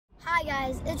Hi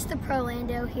guys, it's the Pro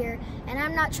Lando here, and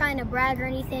I'm not trying to brag or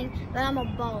anything, but I'm a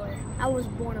baller. I was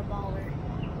born a baller.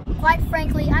 Quite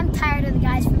frankly, I'm tired of the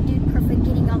guys from Dude Perfect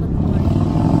getting all the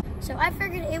glory. So I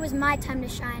figured it was my time to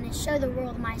shine and show the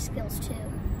world my skills too.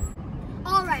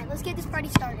 Alright, let's get this party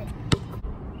started.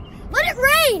 Let it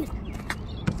rain!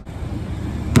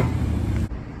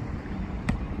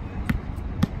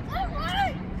 Let it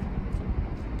rain!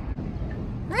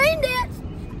 Rain dance!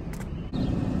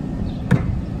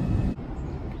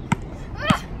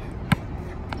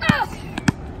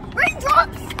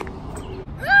 Raindrops!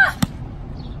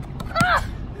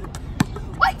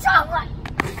 White chocolate!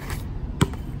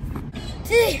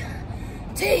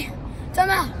 Tea, time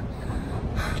out.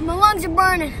 My lungs are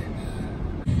burning.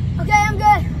 Okay, I'm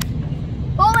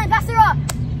good. Ball in, pass her up.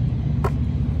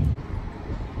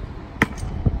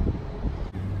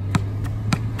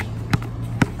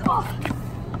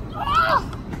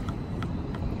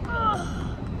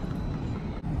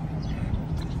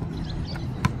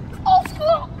 Old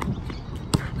school!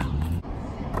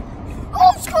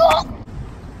 Old school!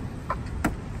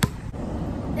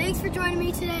 Thanks for joining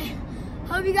me today.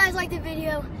 Hope you guys liked the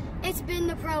video. It's been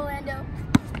the Pro Lando.